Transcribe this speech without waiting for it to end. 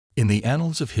In the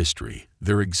annals of history,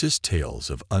 there exist tales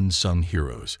of unsung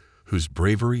heroes whose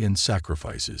bravery and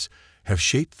sacrifices have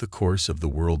shaped the course of the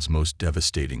world's most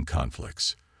devastating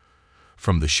conflicts.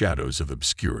 From the shadows of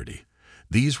obscurity,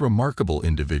 these remarkable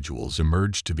individuals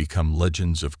emerged to become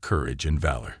legends of courage and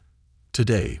valor.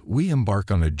 Today, we embark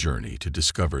on a journey to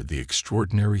discover the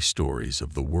extraordinary stories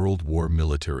of the World War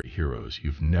military heroes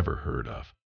you've never heard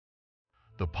of.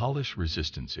 The Polish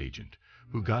resistance agent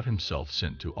who got himself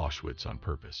sent to Auschwitz on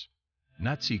purpose.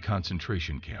 Nazi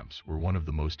concentration camps were one of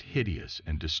the most hideous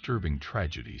and disturbing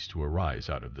tragedies to arise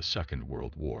out of the Second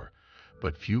World War,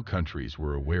 but few countries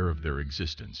were aware of their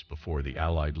existence before the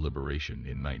Allied liberation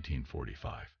in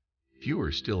 1945.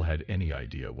 Fewer still had any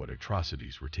idea what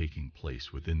atrocities were taking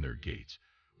place within their gates,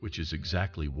 which is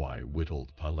exactly why Witold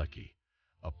Pilecki,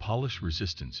 a Polish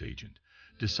resistance agent,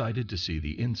 decided to see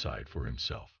the inside for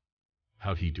himself.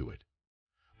 How'd he do it?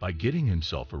 By getting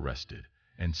himself arrested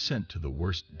and sent to the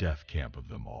worst death camp of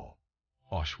them all,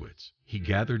 Auschwitz. He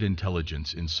gathered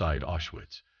intelligence inside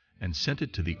Auschwitz and sent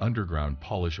it to the underground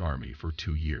Polish army for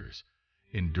 2 years,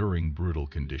 enduring brutal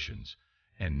conditions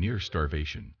and near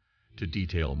starvation, to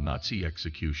detail Nazi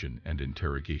execution and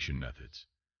interrogation methods.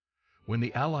 When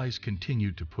the Allies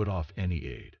continued to put off any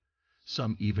aid,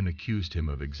 some even accused him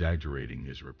of exaggerating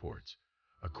his reports.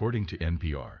 According to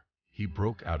NPR, he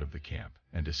broke out of the camp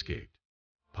and escaped.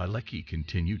 Pilecki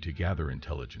continued to gather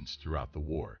intelligence throughout the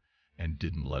war and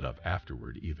didn't let up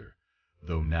afterward either,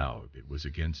 though now it was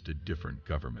against a different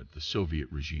government, the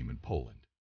Soviet regime in Poland.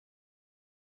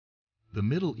 The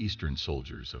Middle Eastern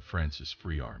soldiers of France's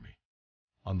Free Army.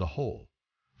 On the whole,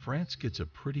 France gets a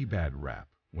pretty bad rap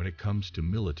when it comes to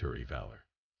military valor.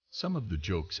 Some of the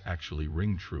jokes actually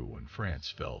ring true when France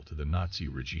fell to the Nazi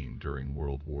regime during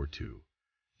World War II.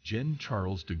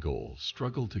 Charles de Gaulle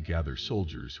struggled to gather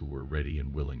soldiers who were ready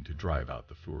and willing to drive out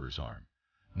the Führer's arm.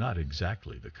 Not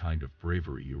exactly the kind of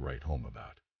bravery you write home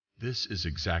about. This is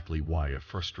exactly why a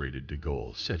frustrated de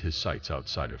Gaulle set his sights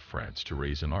outside of France to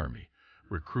raise an army,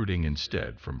 recruiting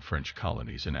instead from French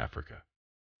colonies in Africa.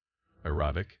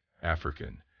 Arabic,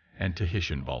 African, and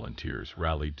Tahitian volunteers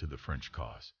rallied to the French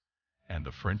cause, and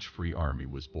the French Free Army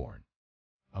was born.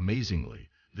 Amazingly,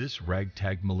 this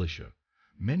ragtag militia,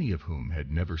 many of whom had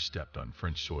never stepped on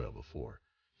French soil before,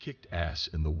 kicked ass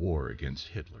in the war against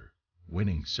Hitler,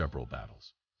 winning several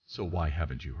battles. So why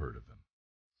haven't you heard of them?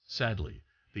 Sadly,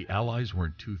 the Allies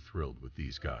weren't too thrilled with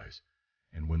these guys,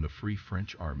 and when the Free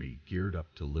French Army geared up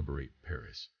to liberate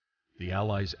Paris, the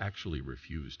Allies actually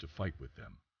refused to fight with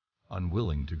them,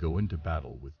 unwilling to go into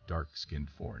battle with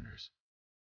dark-skinned foreigners.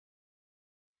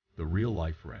 The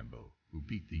real-life Rambo who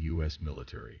beat the U.S.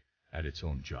 military at its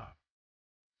own job.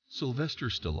 Sylvester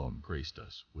Stallone graced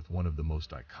us with one of the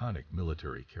most iconic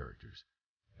military characters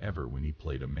ever when he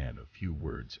played a man of few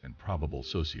words and probable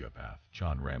sociopath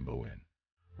John Rambo in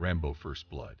Rambo First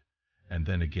Blood, and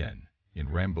then again in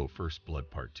Rambo First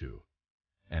Blood Part 2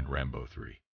 and Rambo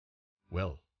 3.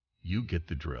 Well, you get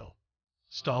the drill.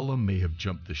 Stallone may have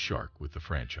jumped the shark with the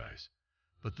franchise,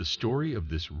 but the story of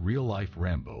this real-life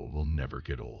Rambo will never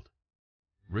get old.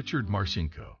 Richard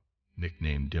Marcinko,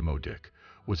 nicknamed Demo Dick,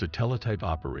 was a teletype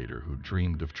operator who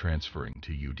dreamed of transferring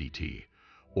to UDT,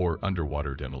 or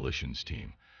Underwater Demolitions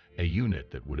Team, a unit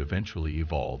that would eventually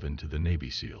evolve into the Navy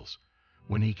SEALs.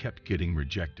 When he kept getting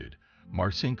rejected,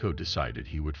 Marcinko decided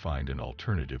he would find an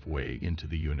alternative way into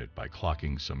the unit by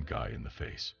clocking some guy in the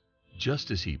face.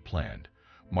 Just as he planned,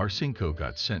 Marcinko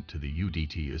got sent to the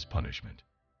UDT as punishment.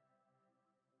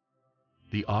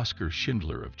 The Oskar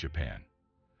Schindler of Japan.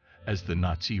 As the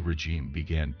Nazi regime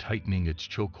began tightening its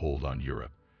chokehold on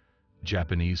Europe,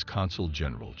 Japanese Consul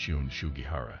General Chun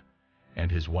Sugihara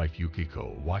and his wife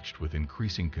Yukiko watched with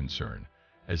increasing concern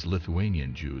as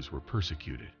Lithuanian Jews were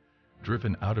persecuted,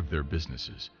 driven out of their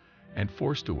businesses, and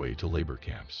forced away to labor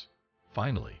camps.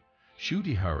 Finally,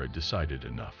 Sugihara decided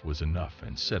enough was enough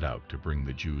and set out to bring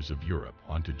the Jews of Europe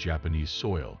onto Japanese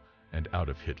soil and out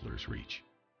of Hitler's reach.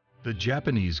 The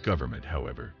Japanese government,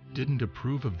 however, didn't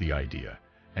approve of the idea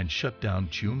and shut down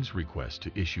Chun's request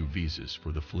to issue visas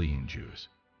for the fleeing Jews.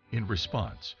 In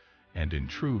response, and in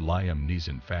true Liam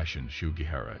Neeson fashion,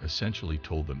 Sugihara essentially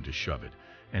told them to shove it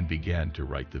and began to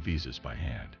write the visas by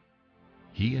hand.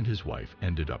 He and his wife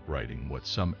ended up writing what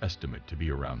some estimate to be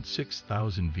around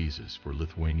 6,000 visas for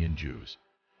Lithuanian Jews,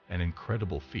 an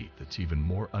incredible feat that's even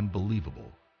more unbelievable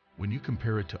when you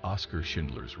compare it to Oskar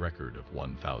Schindler's record of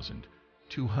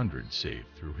 1,200 saved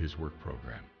through his work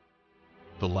program.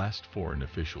 The last foreign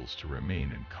officials to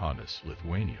remain in Kaunas,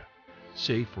 Lithuania,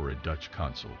 save for a Dutch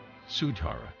consul,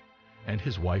 Sugihara, and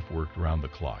his wife worked round the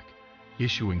clock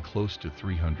issuing close to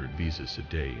 300 visas a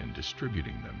day and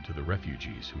distributing them to the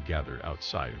refugees who gathered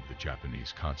outside of the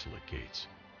Japanese consulate gates.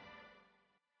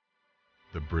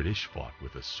 The British fought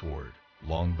with a sword,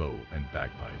 longbow, and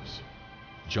bagpipes.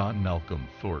 John Malcolm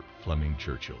Thorpe Fleming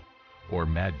Churchill, or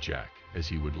Mad Jack as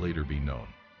he would later be known,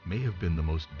 may have been the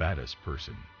most baddest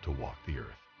person to walk the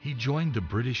earth. He joined the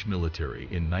British military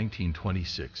in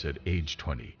 1926 at age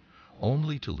 20,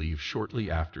 only to leave shortly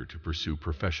after to pursue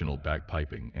professional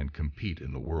bagpiping and compete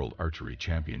in the World Archery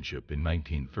Championship in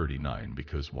 1939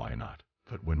 because why not?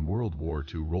 But when World War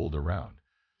II rolled around,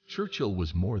 Churchill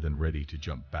was more than ready to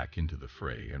jump back into the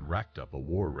fray and racked up a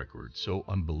war record so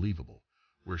unbelievable,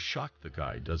 we're shocked the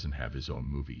guy doesn't have his own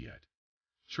movie yet.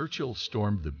 Churchill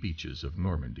stormed the beaches of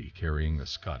Normandy carrying a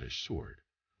Scottish sword,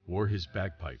 wore his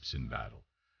bagpipes in battle,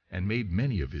 and made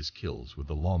many of his kills with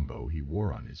the longbow he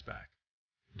wore on his back.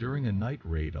 During a night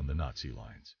raid on the Nazi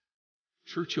lines,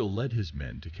 Churchill led his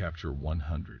men to capture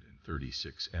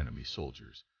 136 enemy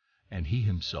soldiers, and he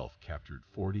himself captured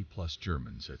 40-plus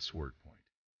Germans at sword point.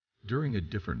 During a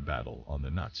different battle on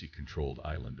the Nazi-controlled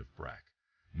island of Brac,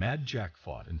 Mad Jack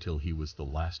fought until he was the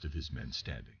last of his men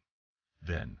standing.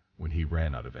 Then, when he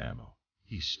ran out of ammo,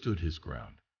 he stood his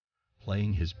ground,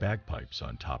 playing his bagpipes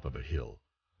on top of a hill,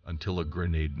 until a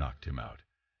grenade knocked him out,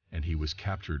 and he was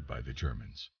captured by the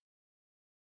Germans.